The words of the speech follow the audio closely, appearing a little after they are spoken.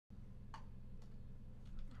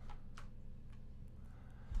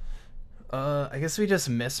I guess we just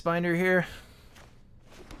miss binder here.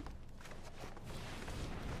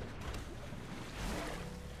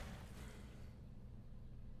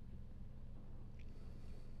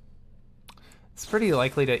 It's pretty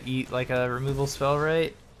likely to eat like a removal spell,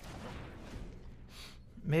 right?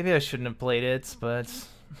 Maybe I shouldn't have played it, but...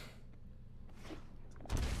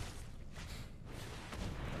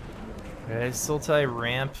 Okay, Sultai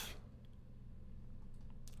ramp.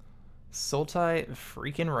 Sultai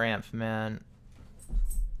freaking ramp, man.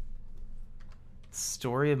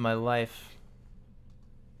 Story of my life.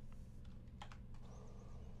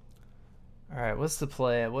 Alright, what's the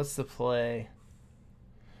play? What's the play?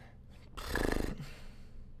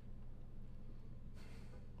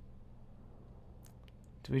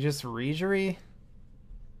 Do we just Rejury?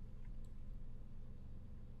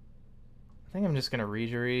 I think I'm just gonna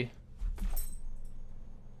Rejury.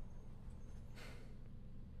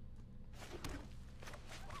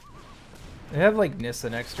 They have like Nissa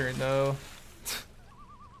next turn though.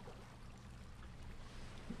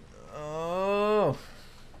 Oh,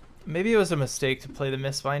 maybe it was a mistake to play the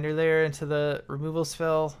Mistbinder there into the removal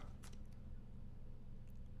spell.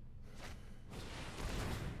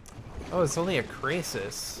 Oh, it's only a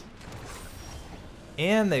Krasis.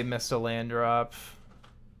 And they missed a land drop.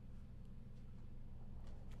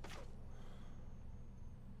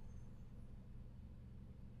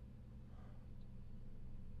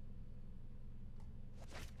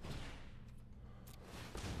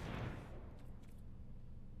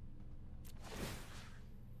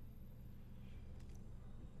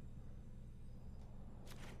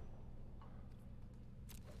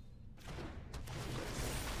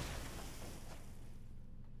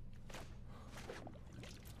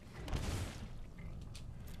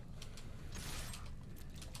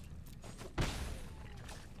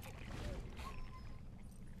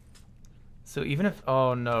 So even if...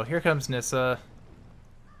 Oh no, here comes Nissa.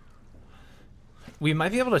 We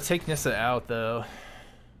might be able to take Nissa out though.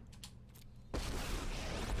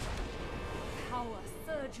 Power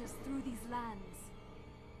surges through these lands.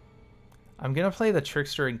 I'm gonna play the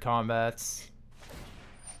Trickster in combats.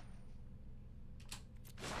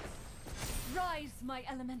 Rise, my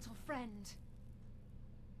elemental friend.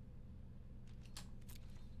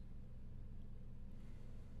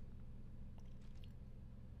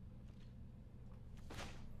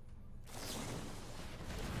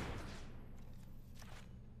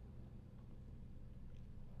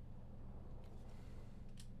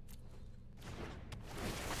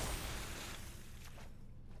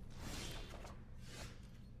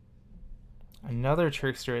 Another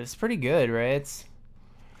Trickster. It's pretty good, right?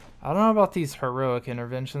 I don't know about these heroic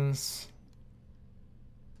interventions.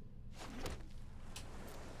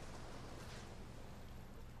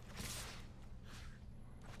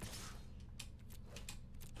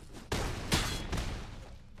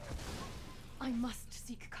 I must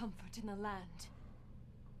seek comfort in the land.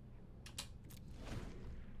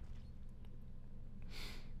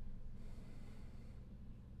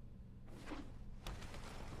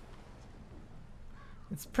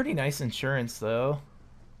 It's pretty nice insurance, though.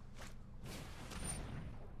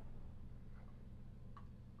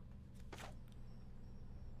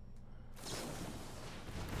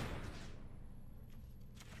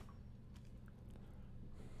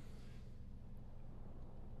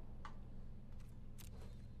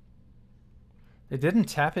 They didn't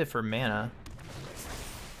tap it for mana.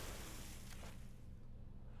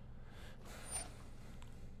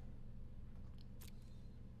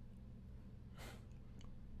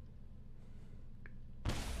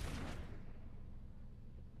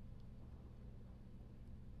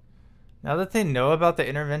 Now that they know about the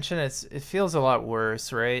intervention, it feels a lot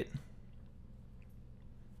worse, right?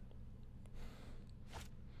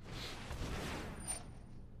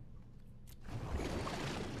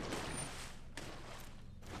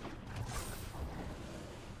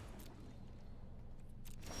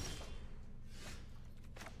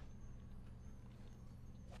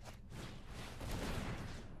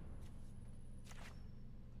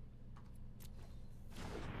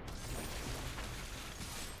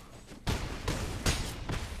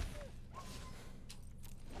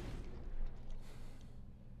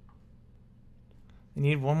 We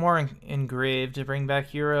need one more engraved to bring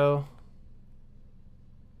back Euro.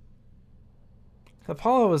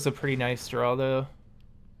 Apollo was a pretty nice draw, though.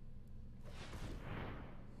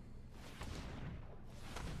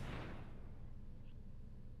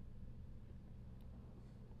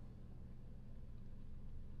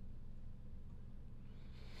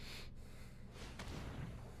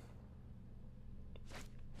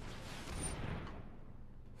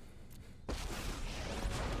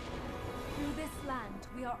 Through this land,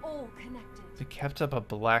 we are all connected. They kept up a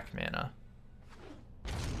black mana.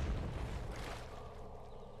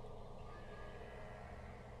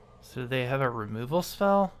 So do they have a removal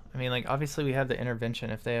spell? I mean, like, obviously we have the intervention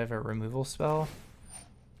if they have a removal spell.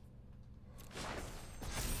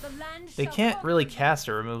 The land They shall can't really conquer. cast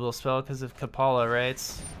a removal spell because of Kapala,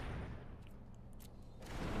 right?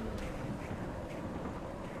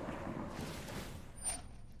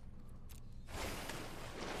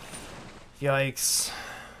 Yikes.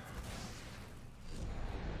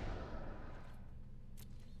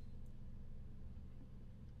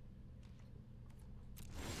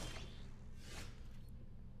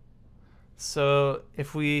 So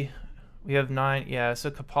if we have 9, yeah, so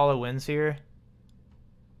Kapala wins here.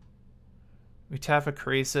 We tap a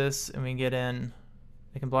Crisis and we get in.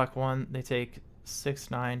 They can block 1. They take 6,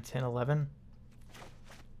 9, 10, 11.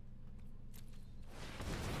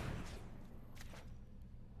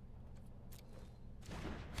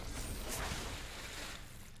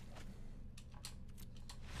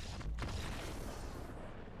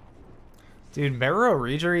 Dude, Merrow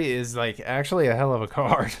Regery is like actually a hell of a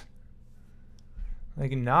card.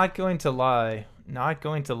 Like, not going to lie. Not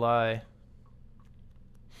going to lie.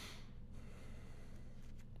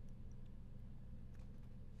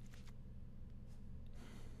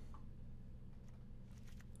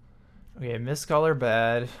 Okay, Mistcaller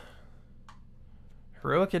bad.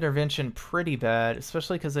 Heroic Intervention pretty bad,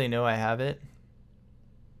 especially because they know I have it.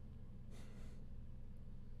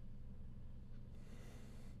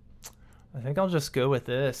 I think I'll just go with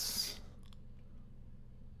this.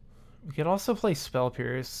 We could also play Spell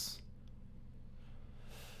Pierce.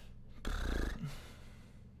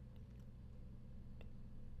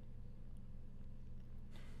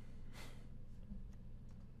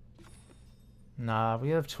 Nah, we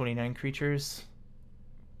have 29 creatures.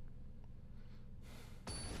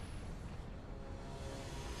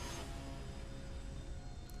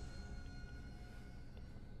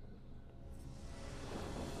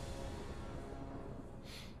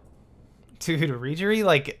 Dude, Regery,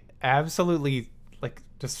 like, absolutely, like,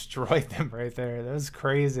 destroyed them right there. That was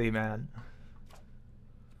crazy, man.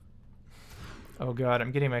 Oh god, I'm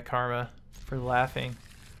getting my karma for laughing.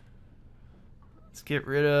 Let's get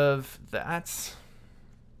rid of that.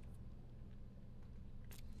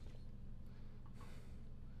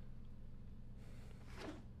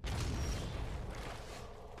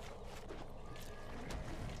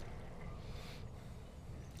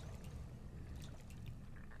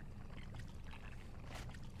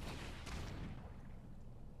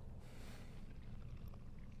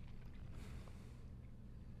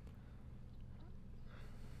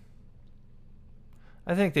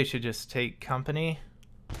 I think they should just take company.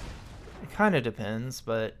 It kind of depends,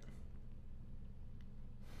 but...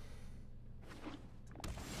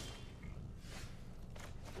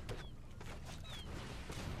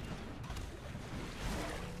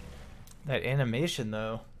 that animation,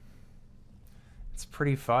 though. It's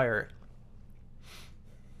pretty fire.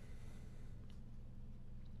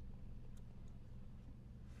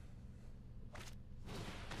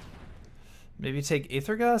 Maybe take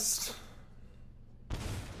Aether Gust?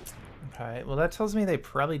 Okay, well that tells me they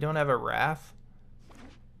probably don't have a Wrath.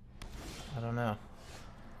 I don't know.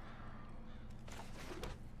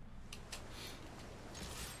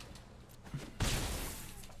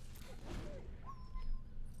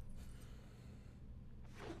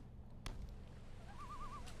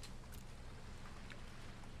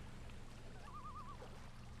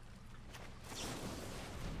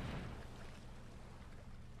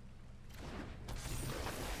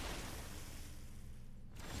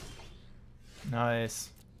 Nice.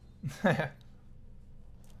 They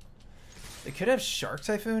could have Shark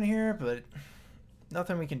Typhoon here, but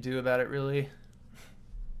nothing we can do about it, really.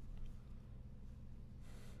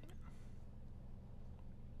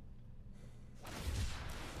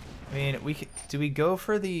 I mean, do we go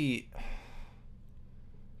for the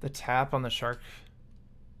tap on the Shark?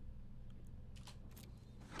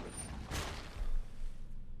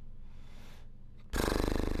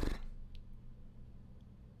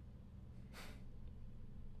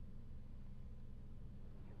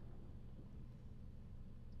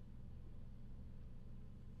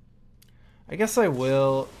 I guess I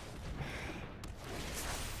will.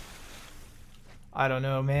 I don't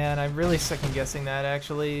know, man. I'm really second guessing that,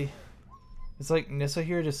 actually. It's like Nissa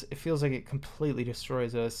here just, it feels like it completely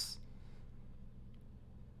destroys us.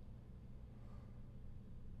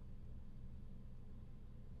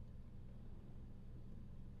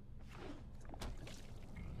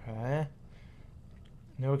 Okay.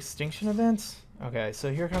 No extinction events? Okay,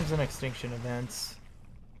 so here comes an extinction event.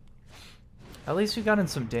 At least we've gotten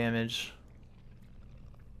some damage.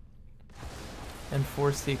 and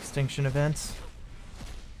force the extinction event.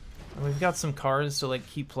 And we've got some cards to like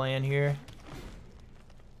keep playing here.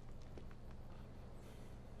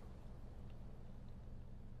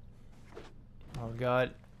 Oh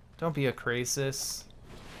god, don't be a Krasis.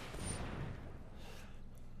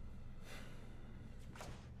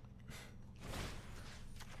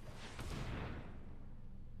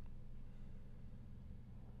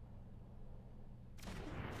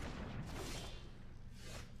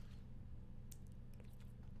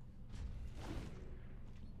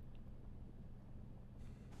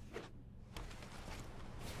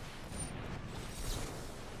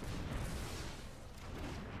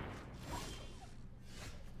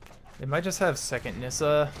 They might just have second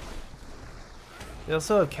Nissa. They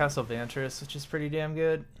also have Castle Vantress, which is pretty damn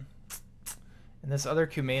good. And this other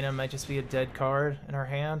Kumena might just be a dead card in our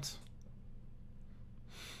hand.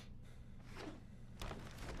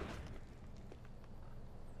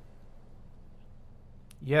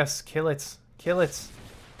 Yes, kill it. Kill it.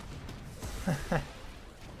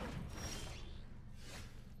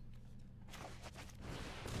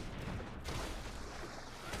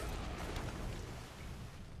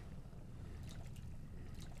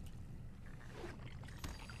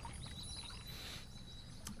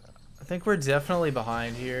 I think we're definitely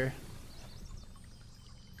behind here.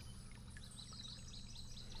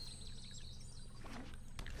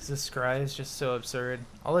 Because this scry is just so absurd.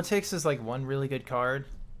 All it takes is like one really good card.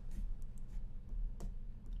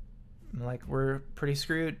 And, like, we're pretty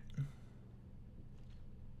screwed.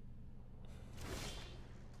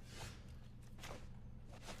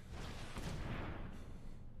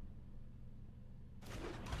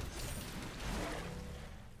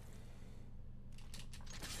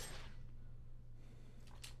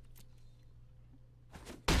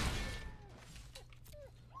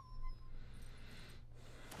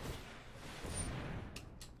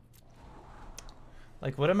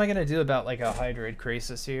 Like, what am I gonna do about like a Hydroid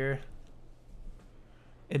Krasis here?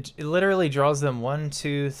 It literally draws them 1,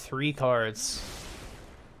 2, 3 cards.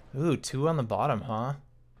 Ooh, 2 on the bottom, huh?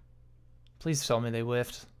 Please tell me they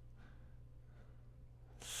whiffed.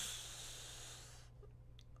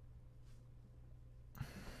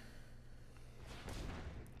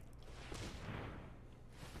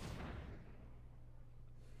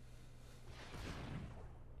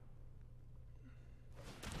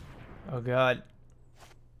 Oh god.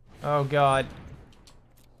 Oh god.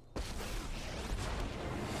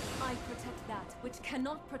 I protect that which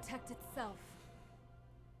cannot protect itself.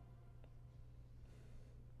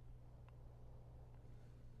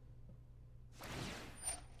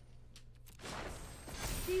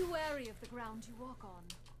 Be wary of the ground you walk on.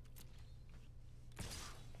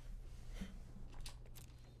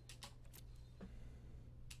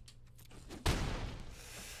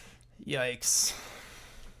 Yikes.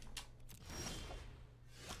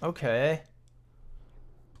 Okay.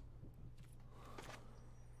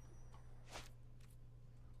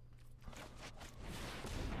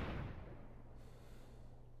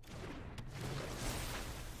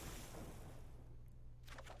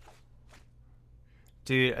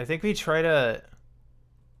 Dude, I think we try to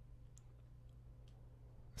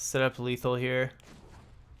set up lethal here.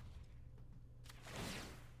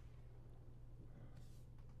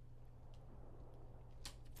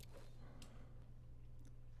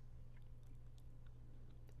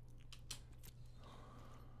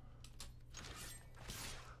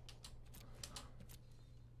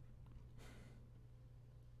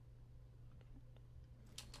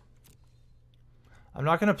 I'm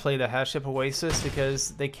not going to play the Hatship Oasis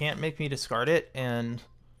because they can't make me discard it, and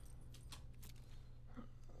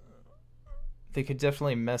they could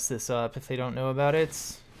definitely mess this up if they don't know about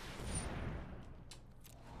it.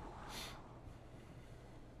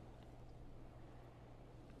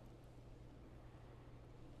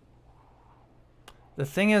 The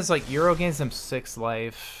thing is, like, Euro gains them 6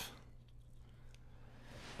 life.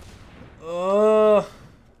 Oh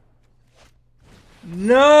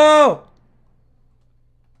no!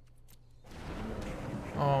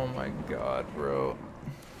 Oh my god, bro.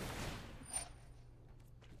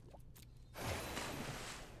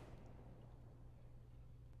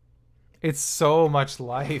 It's so much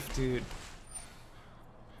life, dude.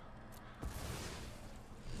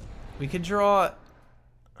 We could draw...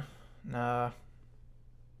 Nah.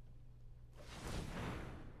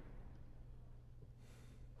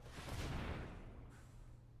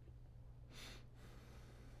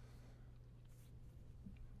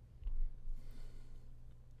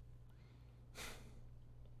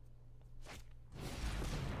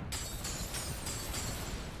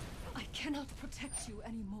 I cannot protect you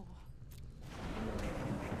anymore.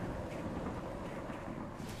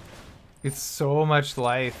 It's so much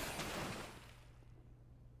life.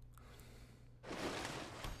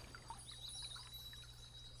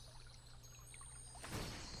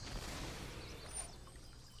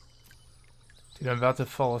 Dude, I'm about to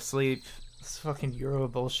fall asleep. This fucking Euro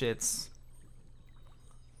bullshits.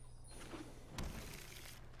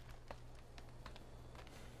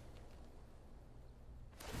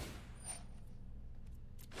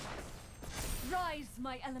 Rise,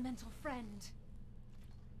 my elemental friend.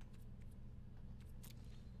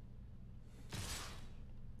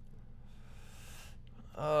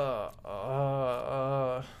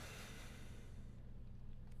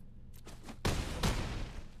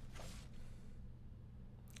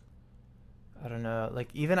 I don't know. Like,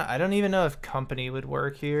 even I don't even know if company would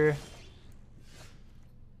work here.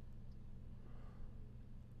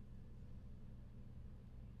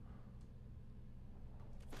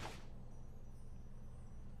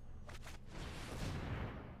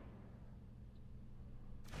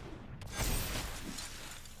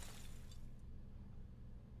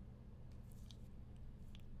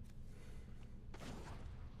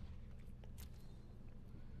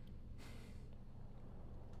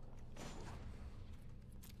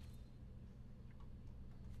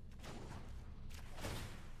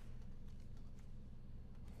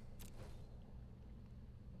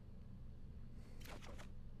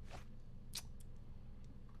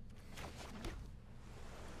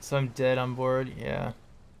 So I'm dead on board, yeah.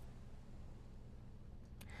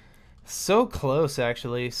 So close,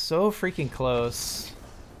 actually. So freaking close.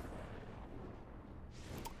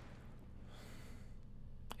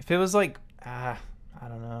 If it was like, I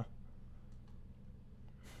don't know.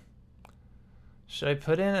 Should I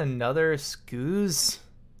put in another Scooz?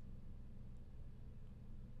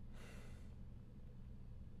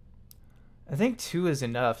 I think 2 is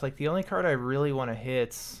enough. Like, the only card I really want to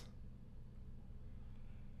hit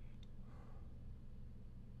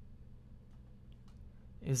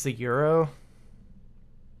is the Euro.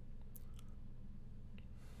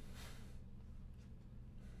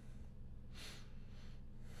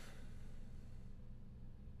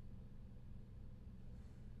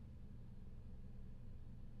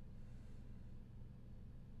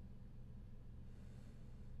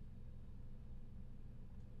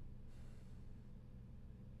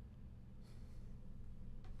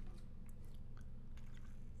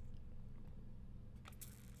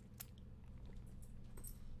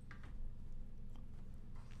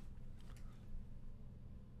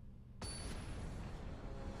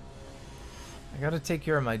 I gotta take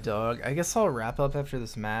care of my dog. I guess I'll wrap up after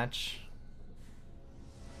this match.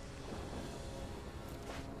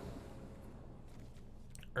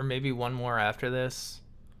 Or maybe one more after this.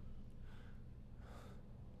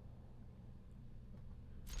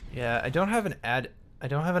 Yeah, I don't have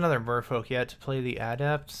another Merfolk yet to play the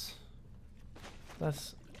Adepts. I'll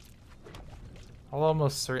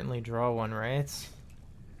almost certainly draw one, right?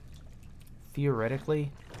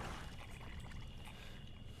 Theoretically.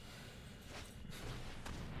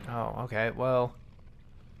 Oh, okay, well.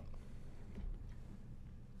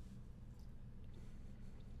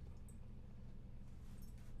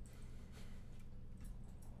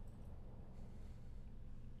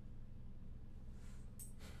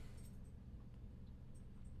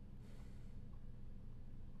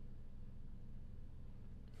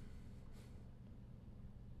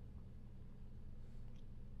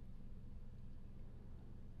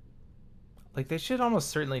 Like, they should almost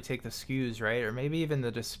certainly take the skews, right? Or maybe even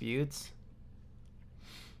the disputes.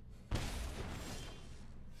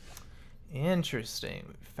 Interesting.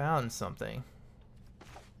 We found something.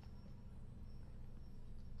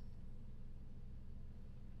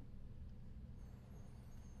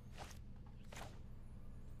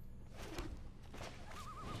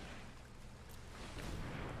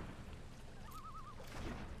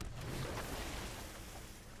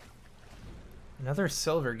 Another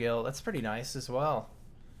silver gill. That's pretty nice as well.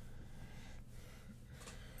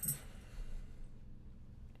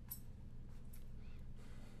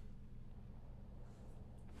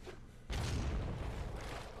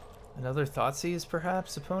 Another Thoughtseize,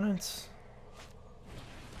 perhaps, opponents?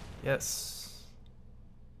 Yes.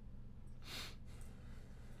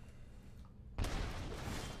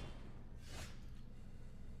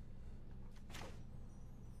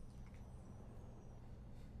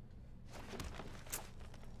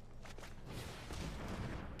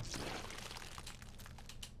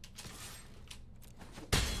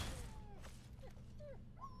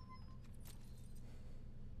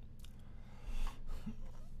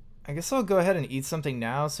 I guess I'll go ahead and eat something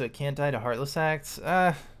now so it can't die to Heartless Acts.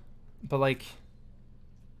 But like...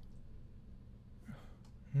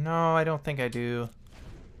 No, I don't think I do.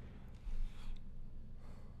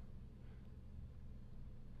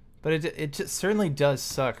 But it just certainly does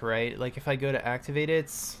suck, right? Like if I go to activate it,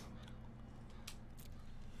 it's...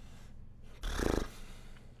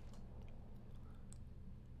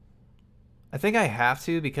 I think I have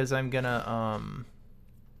to because I'm gonna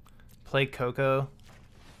play Coco.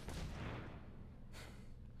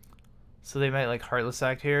 So they might like Heartless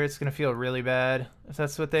Act here. It's gonna feel really bad if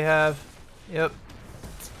that's what they have. Yep.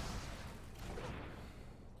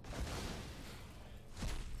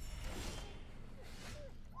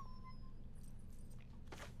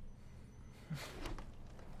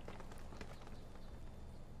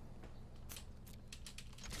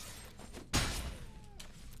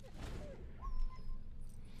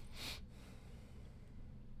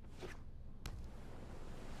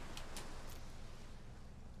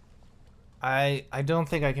 I don't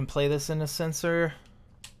think I can play this in a sensor.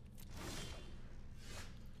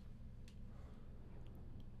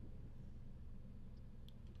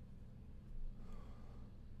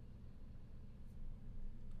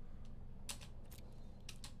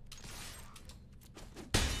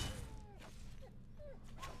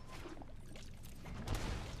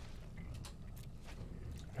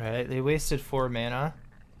 Right, they wasted 4 mana.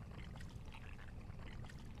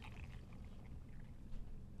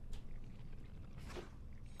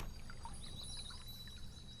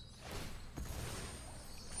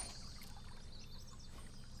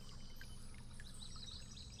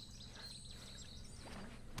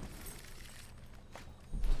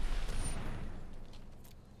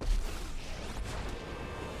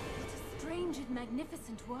 Strange and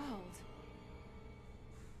magnificent world.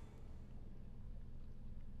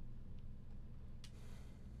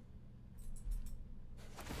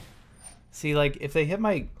 See, like, if they hit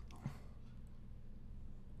my...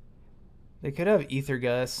 They could have Ether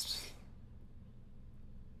Gust.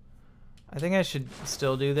 I think I should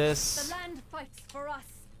still do this. The land fights for us.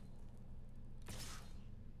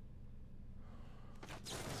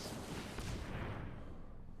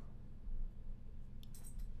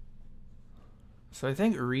 So I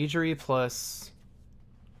think Regery plus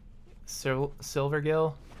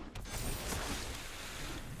Silvergill.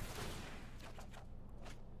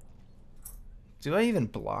 Do I even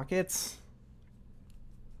block it?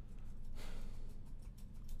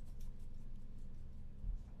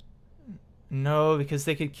 No, because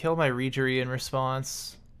they could kill my Regery in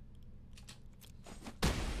response.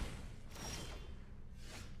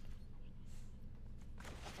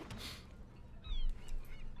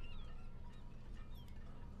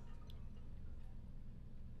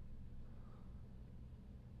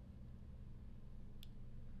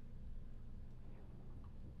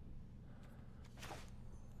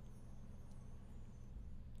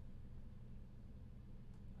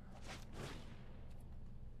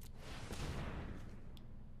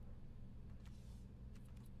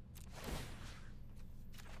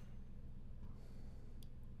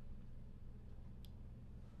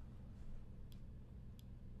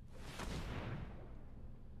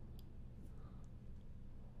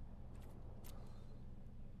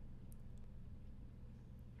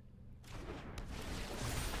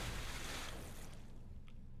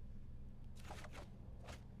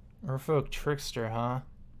 Merfolk Trickster, huh?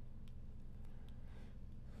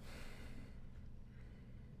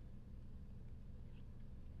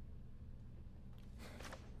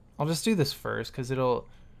 I'll just do this first, because it'll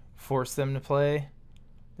force them to play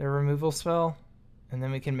their removal spell, and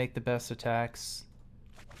then we can make the best attacks.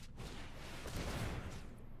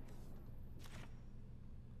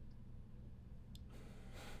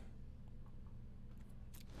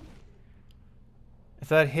 If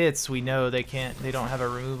that hits, we know they don't have a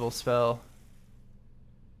removal spell.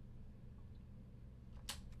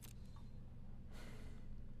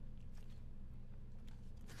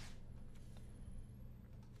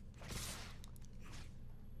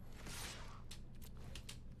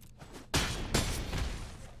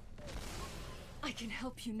 I can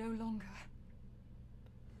help you no longer.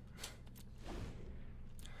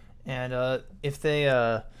 And if they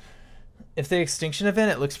extinction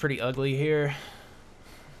event, it looks pretty ugly here.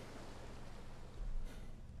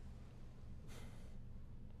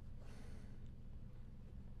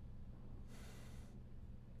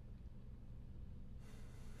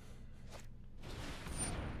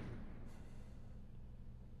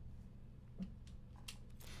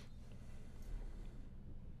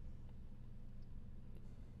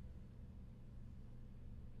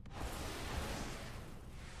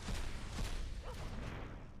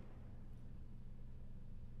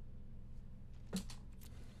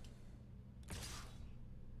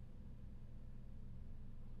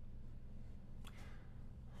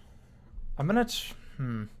 I'm gonna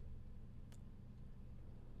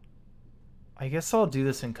I guess I'll do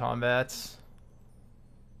this in combat.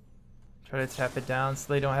 Try to tap it down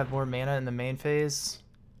so they don't have more mana in the main phase.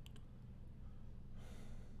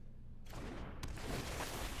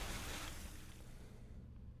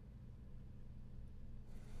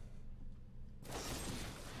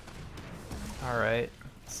 Alright,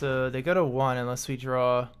 so they go to 1 unless we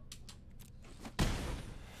draw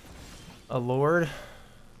a Lord.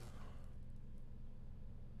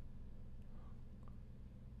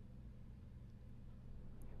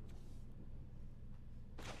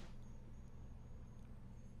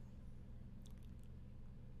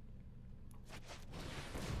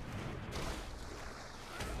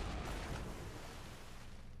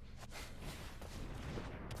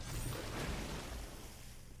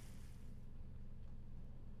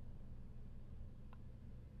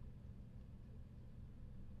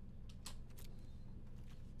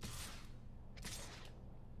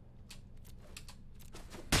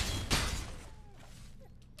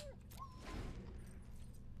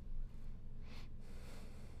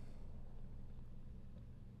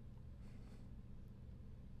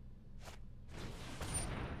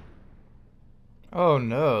 Oh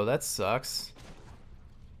no, that sucks.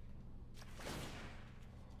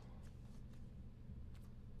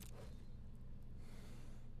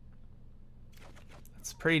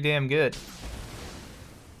 That's pretty damn good.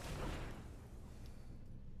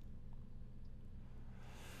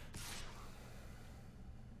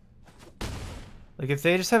 Like if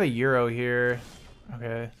they just have a Euro here,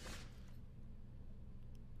 okay.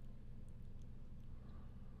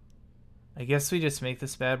 I guess we just make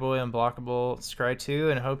this bad boy unblockable, scry 2,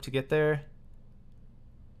 and hope to get there.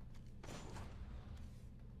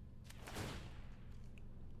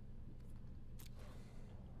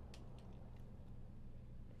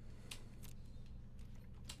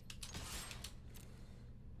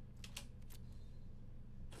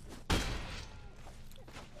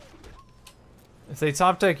 If they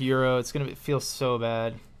top deck Euro, it's gonna feel so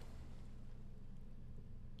bad.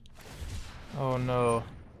 Oh no.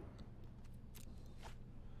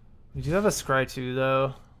 We do have a scry 2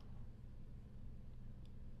 though.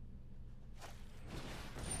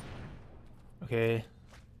 Okay.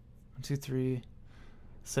 1, 2, 3.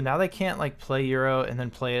 So now they can't like play Euro and then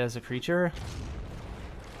play it as a creature.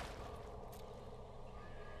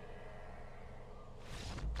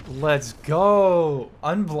 Let's go!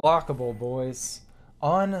 Unblockable, boys.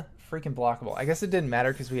 Unfreaking blockable. I guess it didn't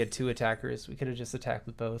matter because we had 2 attackers. We could have just attacked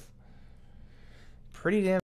with both. Pretty damn